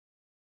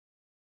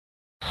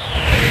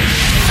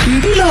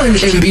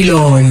Mpilonhle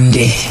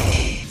Mpilonde.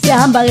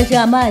 Siyahamba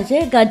ke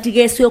manje kanti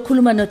ke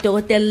siyokhuluma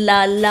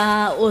noDokotela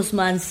la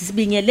Osman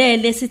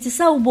sibingelele sithi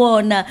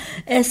sawubona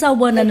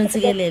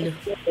Nontsikelelo.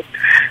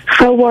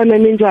 Sawubona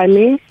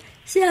ninjani?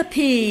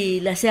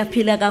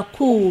 Siyaphila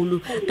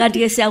kakhulu kanti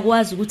ke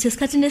siyakwazi ukuthi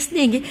esikhathini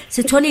esiningi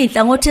sithola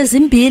inhlangothi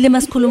ezimbili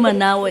masikhuluma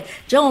nawe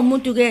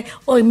njengomuntu ke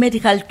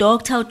oyi-medical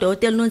doctor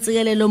uDokotela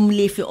Nontsikelelo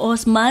Molefe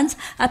Osman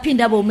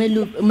aphinda abe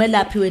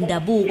umelaphi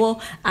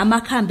wendabuko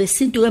amakhambi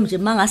esintu ke nje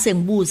mangase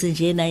ngibuze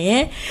njena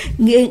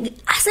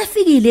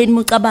asefikile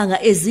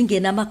mucabanga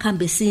ezingeni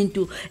amakhambi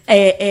esintu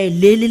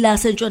leli la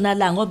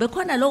sentshonalanga ngoba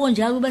khona lokho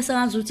njalo bese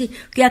ngazi ukuthi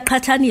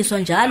kuyaqhathaniswa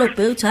njalo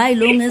ubheka ukuthi hayi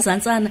lo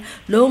ngezantsana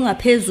lo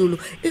ngaphezulu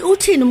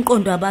uthini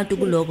umqondo wabantu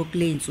kuloko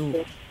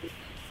kulensuku?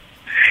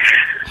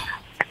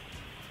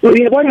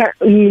 Uyabona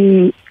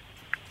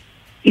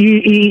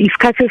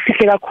isikhathi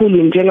esihle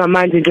kakhulu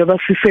njengamanje njengoba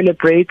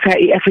si-celebrate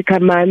i-Africa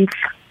Month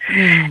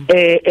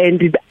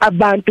and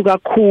abantu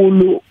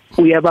kakhulu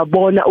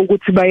uyababona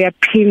ukuthi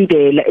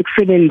bayaphindela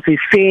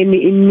ekusebenziseni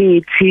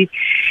imithi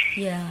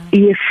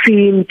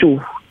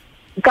yesintu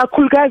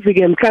kakhulukazi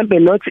ke mhlambe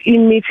not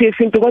imithi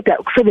yesintu kodwa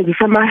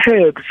ukusebenzisa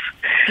ama-herbs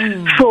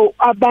so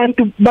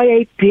abantu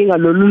bayayidinga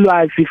lolu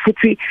lwazi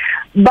futhi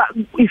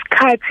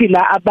isikhathi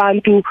la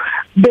abantu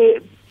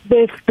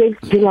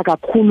bedinga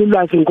kakhulu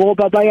ulwazi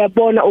ngoba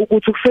bayabona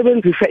ukuthi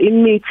ukusebenzisa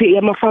imithi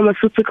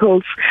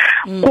yama-pharmaceuticals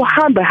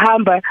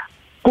kuhamba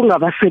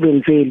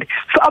kungabasebenzeli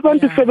so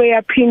abantu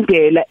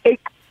sebeyaphindela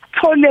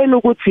tholeni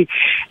ukuthi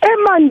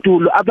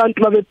emandulo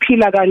abantu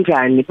babephila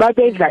kanjani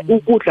babedla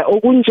ukudla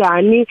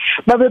okunjani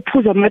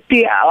babephuza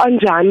amatiye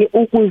kanjani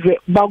ukuze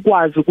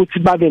bakwazi ukuthi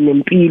babe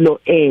nempilo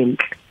enhle.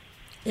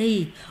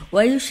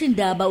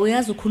 Wayushindaba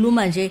uyazi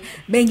ukhuluma nje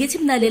bengithi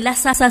mina lela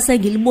sasa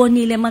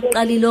ngilibonile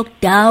emaqali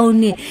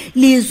lockdown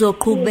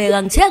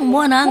lizoqhubeka ngithe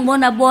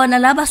ngibona bona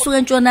laba suka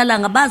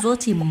entshonalanga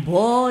bazothi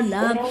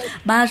mbola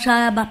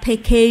bashaya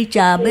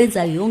bapackage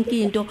benza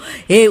yonke into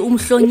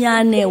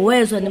umhlonyane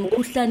wezwa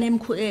nemkhuhlane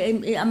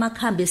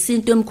amakhambi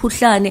esintu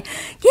emkhuhlane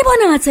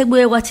ngibona ngathi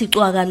kubuye kwathi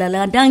cwakala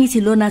la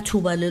ndangithi lona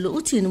thuba lelo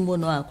uthini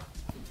umbono wakho?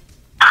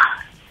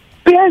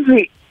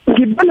 Yazi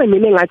ngibona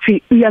mina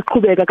ngathi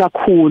iyaqhubeka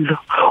kakhulu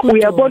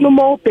uyabona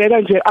uma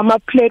ubheka nje ama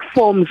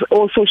platforms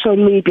o social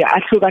media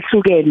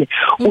ahlukahlukene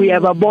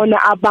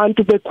uyababona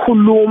abantu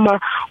bekhuluma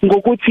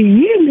ngokuthi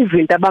yini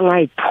izinto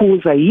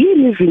abangayiphuza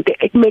yini izinto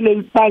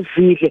ekumele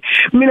bazidle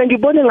mina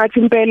ngibona ngathi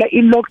impela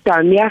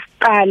i-lockdown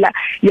yasiqala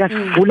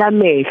yasivula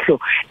amehlo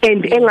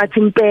and engathi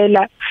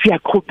impela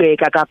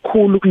siyaqhubeka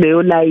kakhulu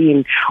kuleyo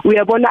line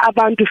uyabona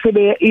abantu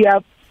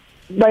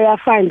baya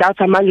find out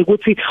manje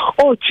ukuthi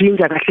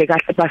ginger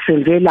kahle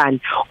basenzelani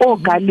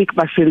garlic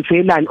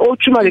basenzelani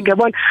turmeric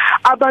yabona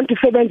abantu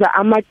sebenza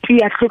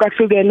amatiye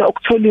ahlukahlukene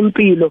ukuthola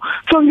impilo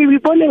so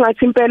ngibone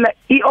ngathi impela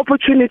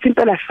i-opportunity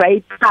impela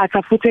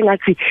sayithatha futhi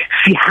engathi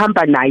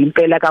sihamba nayo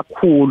impela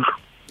kakhulu.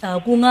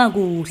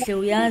 Kungakuhle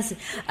uyazi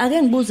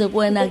ake ngibuze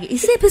kuwena ke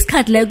isiphi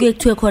isikhathi la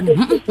kuyekuthiwe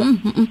khona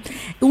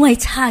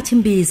ungayithatha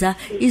imbiza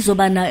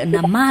izoba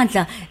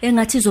namandla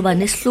engathi izoba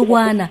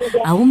nesihlukwana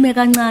awume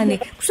kancane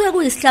kusuke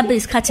kuyisihlambe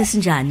isikhathi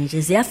esinjani nje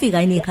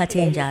ziyafika yini ikhathi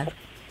enjalo?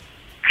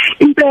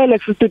 Impela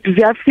sithi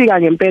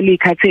ziyafika ngempela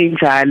ikhathi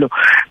enjalo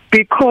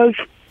because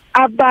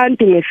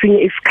abantu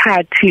ngesinye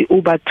isikhathi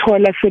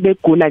ubathola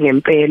sebegula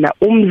ngempela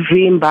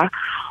umzimba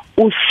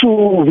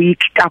weak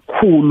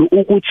kakhulu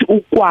ukuthi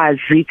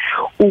ukwazi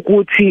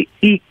ukuthi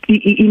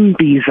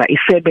imbiza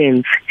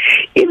isebenze.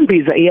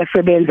 Imbiza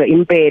iyasebenza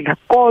impela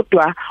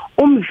kodwa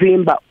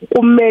umzimba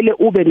kumele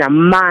ube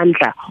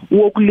namandla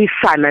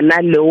wokulisana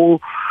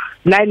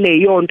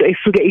naleyo nto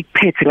esuke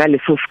ikuphethe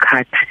ngaleso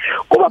sikhathi.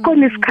 Kuba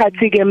khona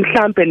isikhathi ke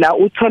mhlambe la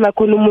uthola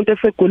khona umuntu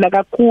esegula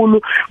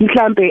kakhulu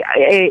mhlambe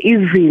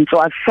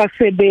izinto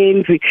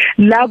asisasebenzi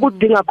la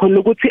kudinga khona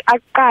ukuthi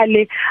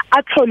aqale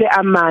athole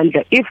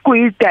amandla if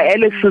kuyi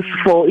dialysis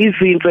for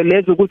izinto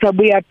lezo ukuthi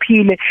abuye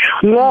aphile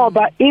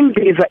ngoba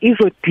imbiza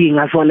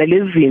izodinga zona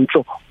lezi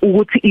zinto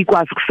ukuthi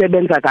ikwazi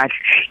ukusebenza kahle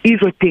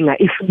izodinga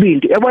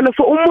isibindi yabona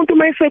so umuntu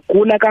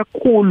mayesegula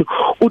kakhulu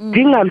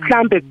udinga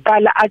mhlambe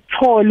kuqala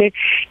athole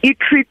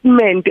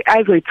i-treatment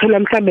azoyithola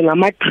mhlambe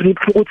ngama-drip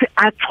ukuthi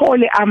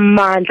athole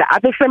amandla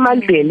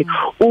abesemandleni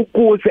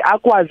ukuze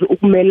akwazi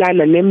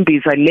ukumelana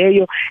nembiza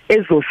leyo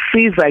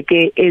ezosiza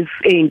ke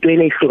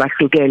ezintweni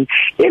ezihlukahlukene.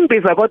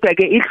 Imbiza kodwa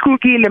ke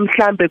ihlukile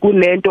mhlambe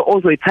kunento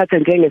ozoyithatha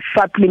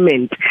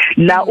njenge-supplement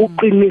la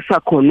uqinisa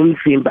khona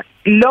umzimba.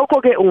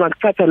 Lokho ke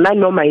ungakuthatha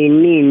nanoma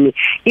yinini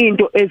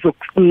into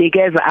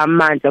ezokunikeza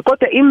amandla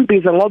kodwa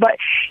imbiza ngoba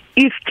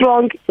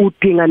i-strong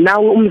udinga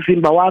nawe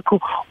umzimba wakho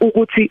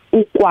ukuthi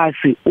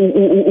ukwazi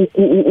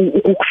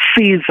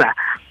ukukusiza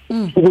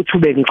ukuthi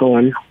ube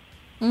ngcono.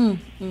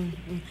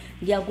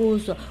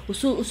 Ngiyakuzwa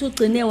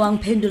usugcine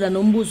wangiphendula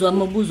nombuzo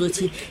wami obuzo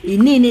uthi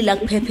inini la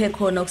kuphephe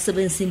khona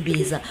ukusebenzisa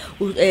imbiza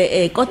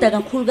kodwa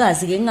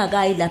kakhulukazi ke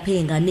ngingakayi lapha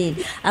einganeni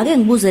ake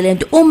ngibuze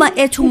lento uma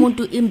ethi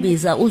umuntu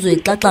imbiza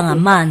uzoyixaxa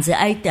ngamanzi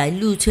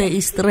ayidilute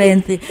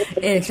istrength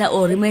enhla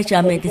or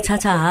measurement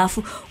ithatha half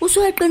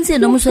usuyeqinisile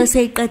noma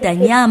ususeyiqeda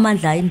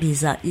nyamandla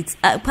imbiza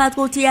phakathi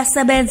ukuthi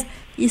iyasebenza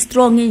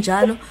istrong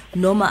injalo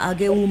noma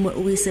ake uma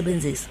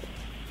ukuyisebenzisa.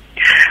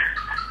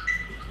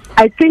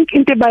 I think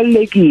into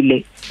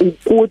ebalekile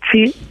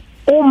ukuthi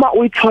uma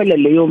uyithola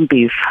leyo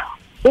mbiza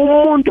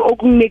umuntu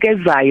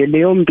okunikezayo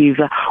leyo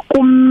mbiza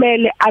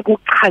kumele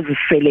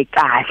akuchazisele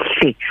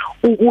kahle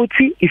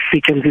ukuthi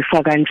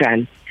isetshenziswa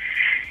kanjani.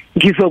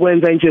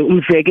 Ngizokwenza nje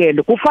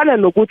umzekelo kufana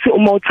nokuthi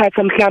uma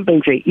uthatha mhlambe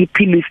nje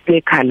iphilisi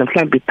lekhanda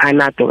mhlambe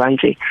ipanado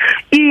kanje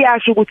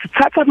iyasho ukuthi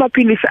thatha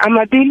amaphilisi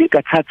amabili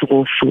kathathu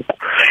ngosuku.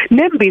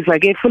 Nembiza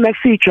ke ufuna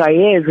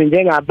sijwayeze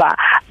njengaba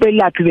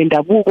belaphi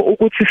bendabuko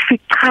ukuthi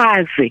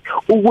sichaze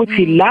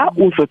ukuthi la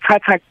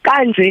uzothatha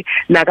kanje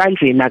na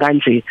kanje na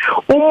kanje.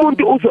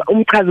 Umuntu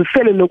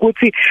umchazisele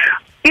nokuthi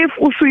if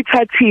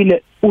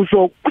usuyithathile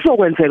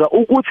uzokwenzeka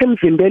ukuthi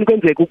emzimbeni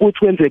kwenzeka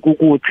ukuthi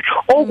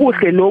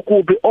okuhle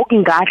nokubi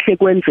okungahle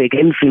kwenzeke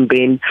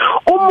emzimbeni.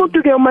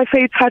 Umuntu ke uma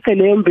seyithatha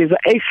leyo mbiza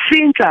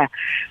eshintsha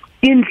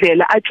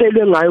indlela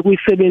atshelwe ngayo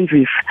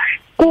kuyisebenzisa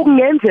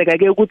kungenzeka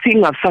ke ukuthi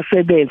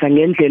ingasasebenza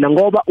ngendlela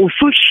ngoba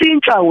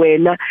usushintsha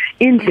wena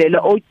indlela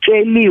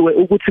otsheliwe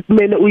ukuthi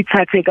kumele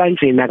uyithathe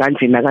kanje na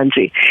kanje na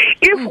kanje.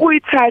 If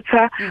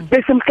uyithatha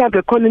bese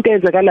mhlambe khona into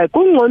eyenzakalayo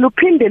kungcono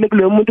uphindele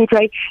kuleyo muntu uthi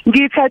hayi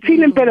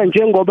ngiyithathile impela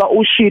njengoba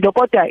ushilo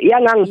kodwa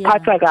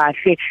yangangiphatha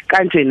kahle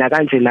kanje na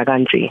kanje na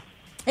kanje.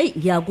 Hey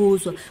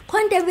ngiyakuzwa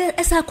khonto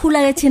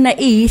esakhula ke thina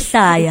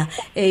iyihlaya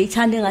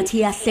ithanda ngathi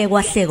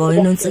iyahlekwa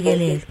wena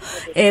Nontsikelelo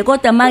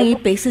kodwa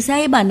mangiyibhekisi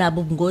sayiba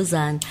nabo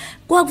ubungozana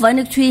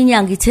kwakuvani kuthiwa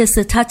inyanga ithe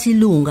sethatha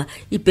ilunga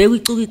ibheka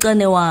icuka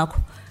icane wakho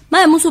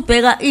maye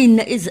musubheka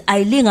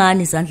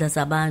ayilingani izandla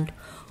zabantu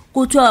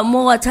kuthiwa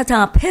mokathatha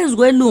ngaphezulu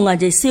kwelunga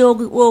nje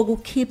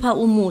siyokukhipha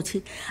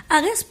umuthi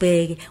ake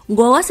sibheke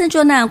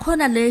ngokwasentshona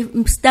khona le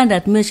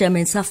standard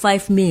measurements a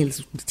 5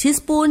 mils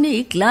teaspoon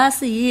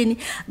iglass yini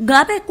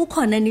ngabe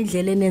kukhona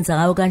indlela enenza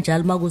ngayo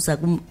kanjalo makuza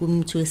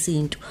kumuntu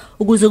wesintu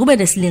ukuze kube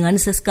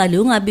nesilinganiso esikali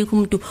ungabikho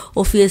umuntu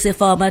ofike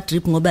sefaka ama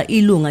drip ngoba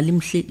ilunga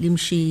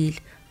limshile.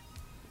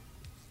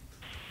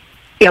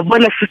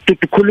 Yabona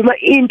sikhuluma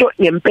into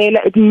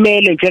ngempela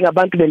ekumele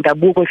njengabantu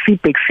bendabuko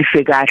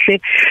sibhekisise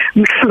kahle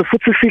mhlawumbe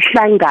futhi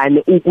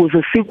sihlangane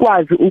ukuze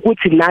sikwazi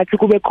ukuthi nathi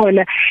kube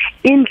khona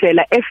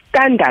indlela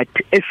estandard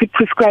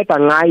esiprescribe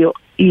ngayo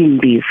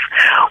imbiza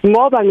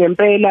ngoba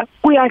ngempela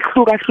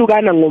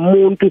kuyahlukahlukana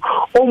ngomuntu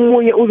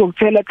omunye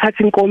uzokutshela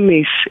thatha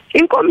inkomishi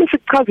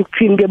ichaza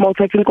ukuthini ke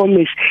mawuthatha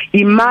inkomishi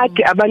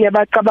imagi abanye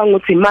abacabanga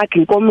ukuthi imagi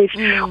inkomishi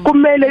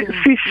kumele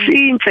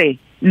sishintshe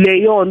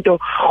leyo nto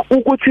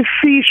ukuthi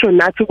sisho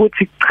nathi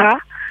ukuthi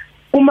cha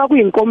uma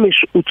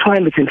kuyinkomishi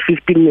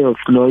u250 mils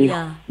loyo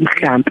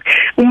mhlambi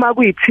uma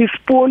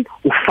kuyi-teaspoon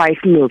u5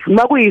 mils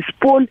uma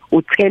kuyi-spoon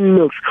u10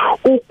 mils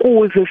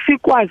ukuze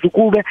sikwazi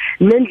kube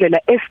nendlela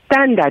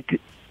estandard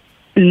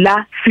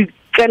la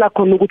sitshela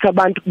khona ukuthi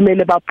abantu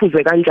kumele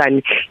baphuze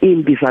kanjani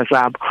imbiza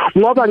zabo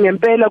ngoba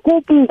ngempela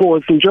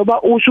kubungozi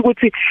njoba usho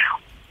ukuthi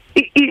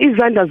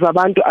izandla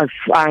zabantu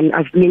azifani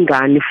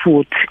azilingani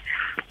futhi.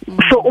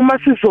 So uma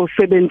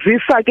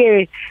sizosebenzisa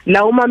ke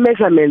la uma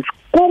measurements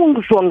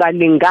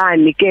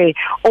kungizongalingani ke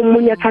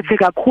omunye athathe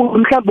kakhulu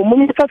mhlawumbe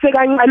omunye athathe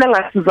kancane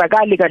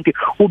angasizakali kanti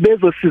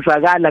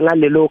ubezosizakala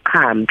ngalelo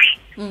khambi.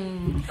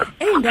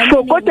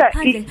 So kodwa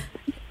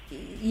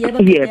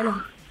yebo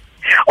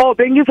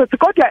bengizothi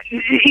kodwa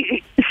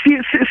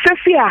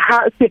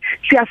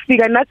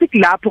siyafika nathi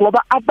kulapho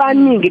ngoba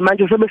abaningi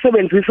manje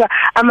sebesebenzisa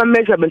ama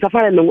measurements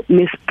afana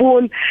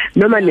nespoon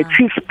noma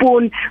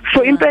ne-teaspoon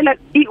so impela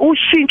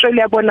ushintsho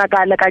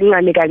liyabonakala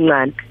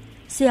kancane.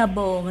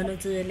 Siyabonga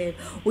Nontsikelelo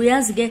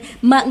uyazi ke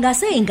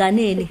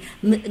ngaseinganeni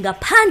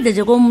ngaphandle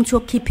nje komuntu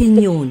okhipha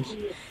inyoni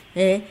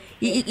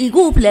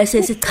ikuphi la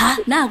sethi cha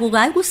naku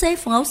hayi ku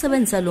safe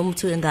ngawusebenzisa lo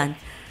muthi wengane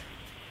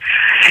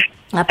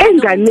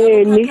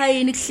enganeni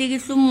ukhakhayini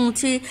kuhlikihla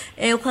umuthi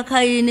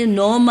ukhakhayini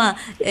noma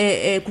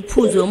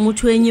kuphuze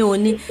umuthi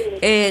wenyoni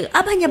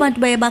abanye abantu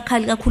baye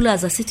bakhali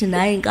kakhulukazi sithi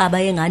naye inkaba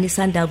yengane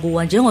isanda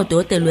kuwa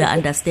njengodokotela uya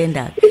understand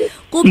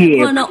kube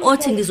khona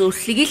othi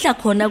ngizohlikihla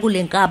khona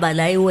kule nkaba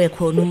la iwe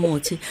khona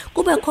umuthi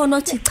kube khona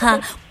othi cha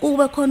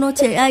kube khona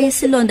othi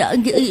ayisilonda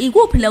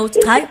ikuphi la uthi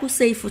cha ku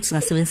safe futhi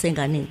ngasebenzisa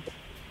enganeni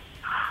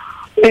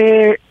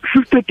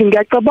sister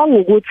ngiyacabanga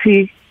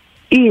ukuthi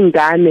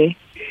ingane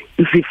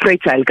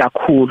zifragile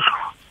kakhulu.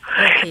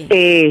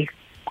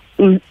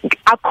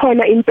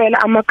 Akhona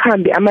impela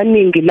amakhambi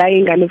amaningi la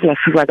ingane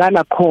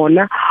zingasizakala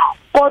khona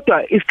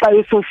kodwa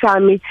isixwayiso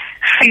sami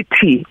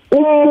sithi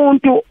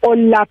umuntu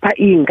olapha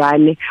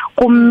ingane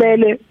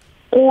kumele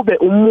kube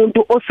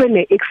umuntu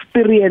osene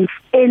experience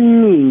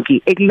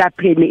eningi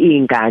ekulapheni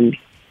ingane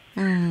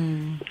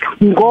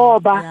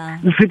ngoba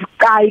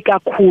zibucayi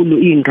kakhulu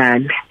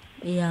ingane.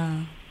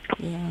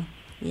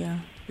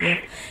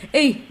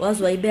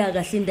 Wazi wayibeka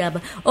kahle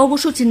indaba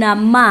okusho ukuthi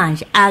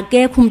namanje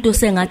akekho umuntu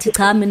osengathi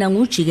cha mina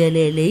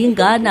ngujikelele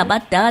ingane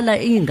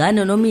abadala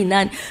ingane noma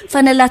inani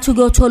fanele athi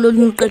ukuyothola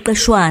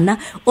oluqeqeshwana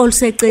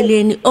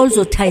oluseceleni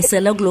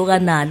oluzothayisela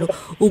kulokanalo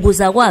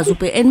ukuze akwazi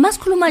and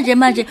masikhuluma nje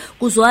manje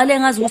kuzwakala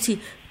engazi ukuthi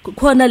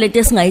khona lento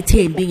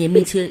esingayithembi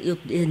ngemithi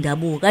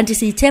yendabuko kanti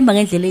siyithemba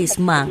ngendlela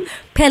eyisimanga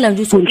phela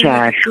nje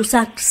ukuthi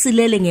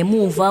usasilele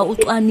ngemuva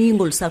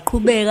ucwaningo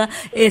lisaqhubeka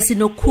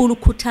sinokukhulu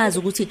ukukhuthaza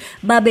ukuthi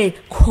babe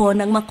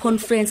khona kuma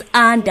conference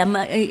anda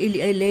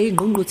le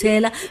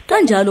ingqungquthela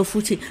kanjalo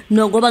futhi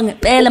ngoba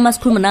ngempela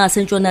masikhuluma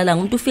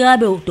nangasentshonalanga umuntu ufika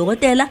abe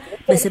udokotela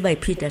bese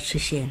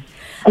bayi-pediatrician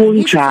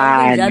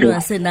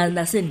kunjalo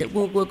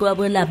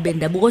kwabelaphi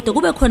bendabuko kodwa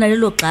kube khona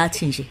lelo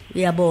gxathi nje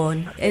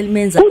uyabona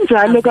elimenza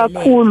kunjalo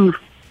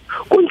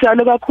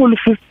kakhulu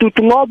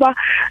sisidudu ngoba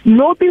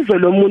nobizo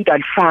lomuntu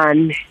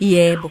alifani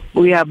yebo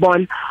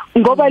uyabona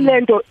ngoba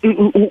lento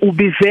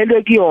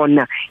ubizelwe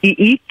kuyona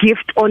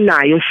i-gift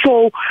onayo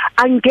so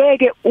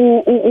angeke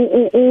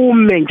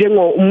ume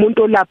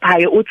njengomuntu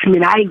olaphayo uthi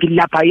mina hayi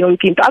ngilapha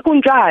yonke into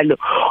akunjalo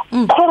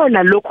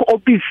khona lokho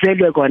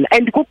obizelwe kona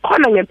and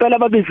kukhona ngempela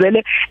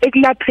ababizele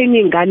ekulapheni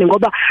ingane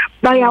ngoba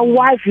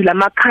bayawazi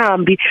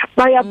lamakhambi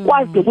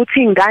bayakwazi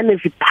ukuthi ingane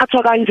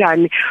ziphathwa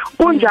kanjani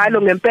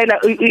kunjalo ngempela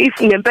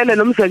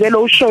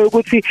nomzekelo ushoyo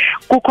ukuthi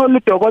kukhona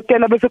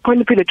udokotela bese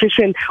khona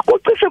i-pediatrician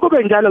kucishe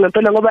kube njalo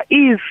ngempela ngoba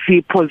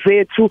izipho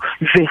zethu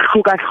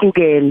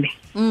zehlukahlukene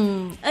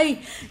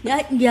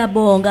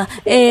ngiyabonga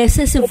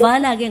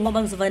sesivala ke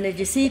ngoba ngizovana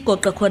nje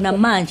sigoqa khona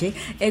manje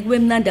kube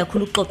mnandi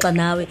kakhulu ukuxoxa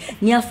nawe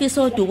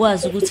ngiyafisa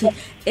ukwazi ukuthi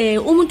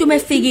umuntu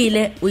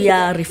mefikile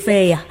uya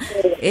refer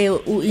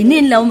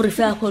inini la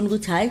umrefer khona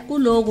ukuthi hayi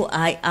kuloko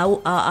hayi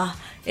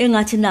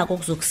engathi nako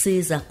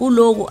kuzokusiza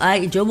kuloko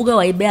hayi njengoba uke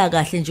wayibeka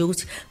kahle nje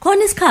ukuthi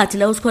khona isikhathi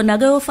la usikhona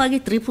ake ufaka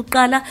i-drip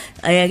uqala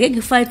ake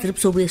ngifake i-drip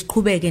sobuye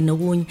siqhubeke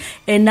nokunye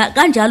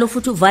kanjalo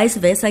futhi vice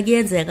versa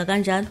kuyenzeka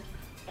kanjalo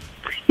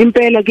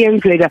impela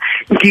kuyenzeka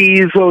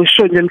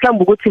ngizosho nje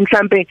mhlawumbe ukuthi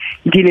mhlambe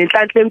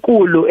nginenhlanhla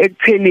enkulu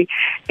ekutheni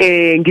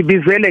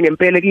ngibizele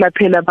ngempela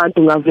kulaphela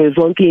abantu ngazo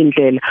zonke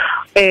indlela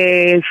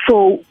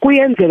so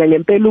kuyenzeka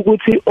ngempela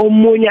ukuthi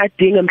omunye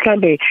adinga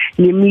mhlambe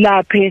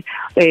ngimlaphe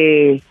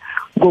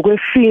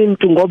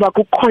ngokwesintu ngoba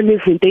kukhona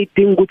izinto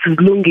ezidinga ukuthi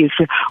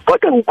zilungiswe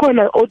kodwa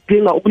kukhona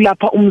odinga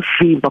ukulapha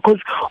umzimba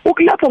because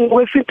ukulapha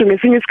ngokwesintu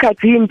ngesinye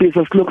isikhathi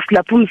imbizo silokhu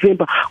silapha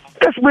umzimba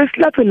kodwa sibuye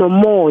silaphe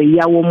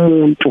nomoya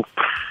womuntu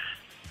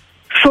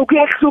so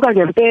kuyahluka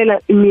ngempela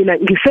mina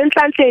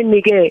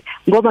ngisenhlanhleni ke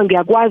ngoba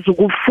ngiyakwazi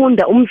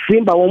ukufunda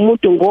umzimba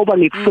womuntu ngoba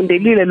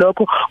ngikufundelile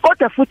lokho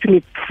kodwa futhi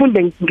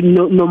ngifunde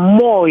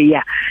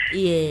nomoya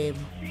yebo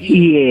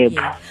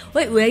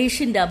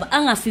uyayisho indaba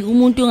angafika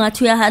umuntu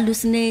ngathi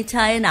uyahallucinate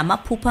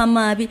enamaphupha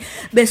amabi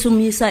bese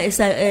umyisa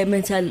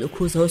mental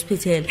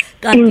hospital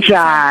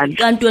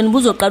kanti wena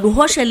buzoqala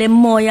uhoshele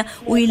emoya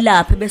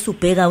uyilaphe bese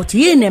ubheka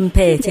ukuthi yini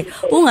emphethe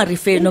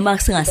ungarefer noma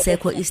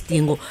singasekho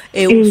isidingo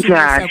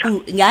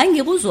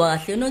usukisa ngikuzwa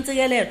kahle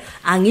Nontsikelelo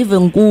angive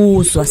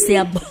ngikuzwa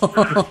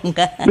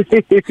siyabonga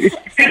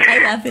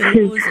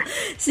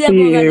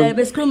siyabonga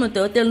besikhuluma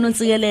uDokotela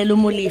Nontsikelelo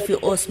Molefe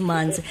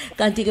Osman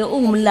kanti ke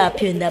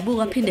ungumlaphi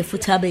wendabuko aphinde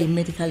futhi abe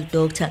medical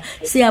doctor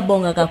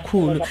siyabonga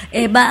kakhulu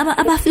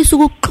abafisa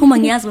ukuxhuma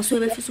ngiyazi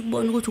basuke befisa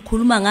ukubona ukuthi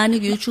ukhuluma ngani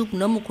ku YouTube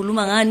noma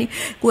ukhuluma ngani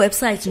ku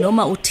website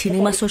noma uthini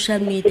kuma social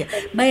media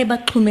baye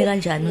baxhume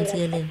kanjani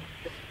Nontsikelelo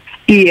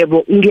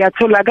yebo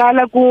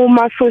ngiyatholakala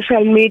kuma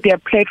social media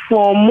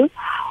platform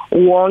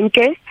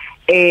wonke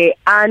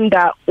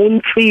under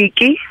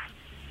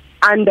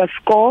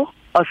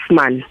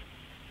Ntsiki_Osman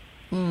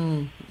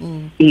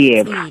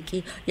yebo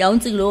ya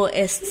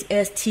Ntsiki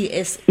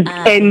STS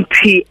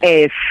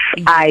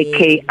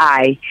NTSIKI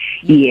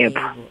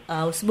yebo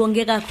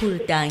sibonge kakhulu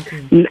danki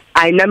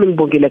nami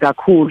ngibongile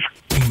kakhulu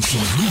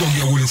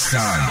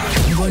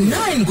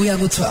ngo9 kuya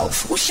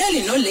ku12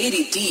 uhleli no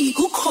Lady D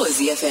ku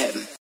Khosi FM